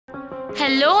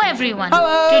Hello everyone.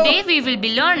 Hello. Today we will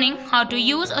be learning how to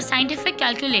use a scientific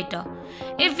calculator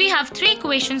if we have three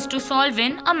equations to solve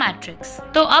in a matrix.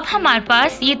 तो अब हमारे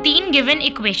पास ये तीन given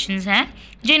equations हैं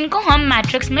जिनको हम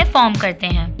matrix में form करते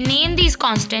हैं. Name these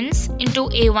constants into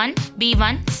A1,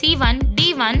 B1, C1,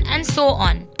 D1 and so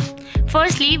on.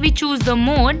 Firstly, we choose the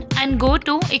mode and go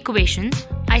to equations.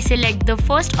 I select the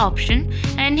first option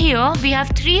and here we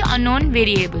have three unknown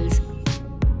variables.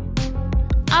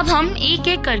 अब हम एक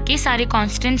एक करके सारे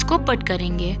constants को put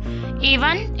करेंगे.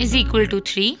 A1 is equal to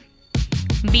 3,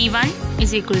 B1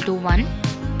 is equal to 1,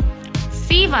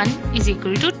 C1 is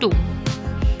equal to 2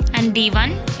 and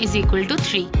D1 is equal to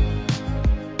 3.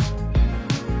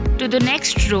 To the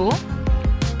next row,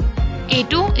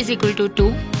 A2 is equal to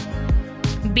 2,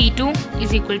 B2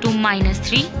 is equal to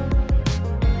 -3,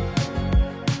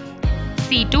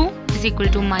 C2 is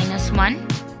equal to -1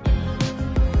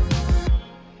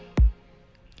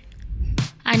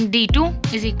 and D2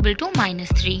 is equal to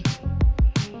 -3.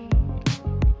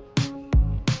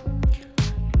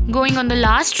 Going on the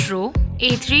last row,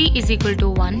 A3 is equal to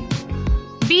 1,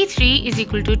 B3 is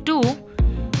equal to 2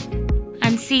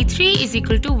 and C3 is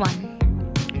equal to 1.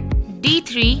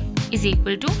 D3 is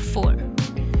equal to 4.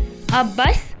 अब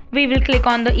बस we will click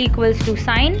on the equals to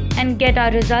sign and get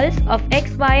our results of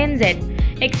x, y and z.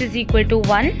 X is equal to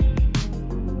 1,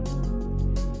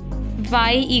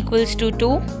 y equals to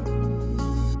 2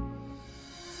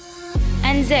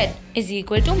 and z is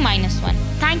equal to -1.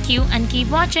 Thank you and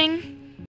keep watching.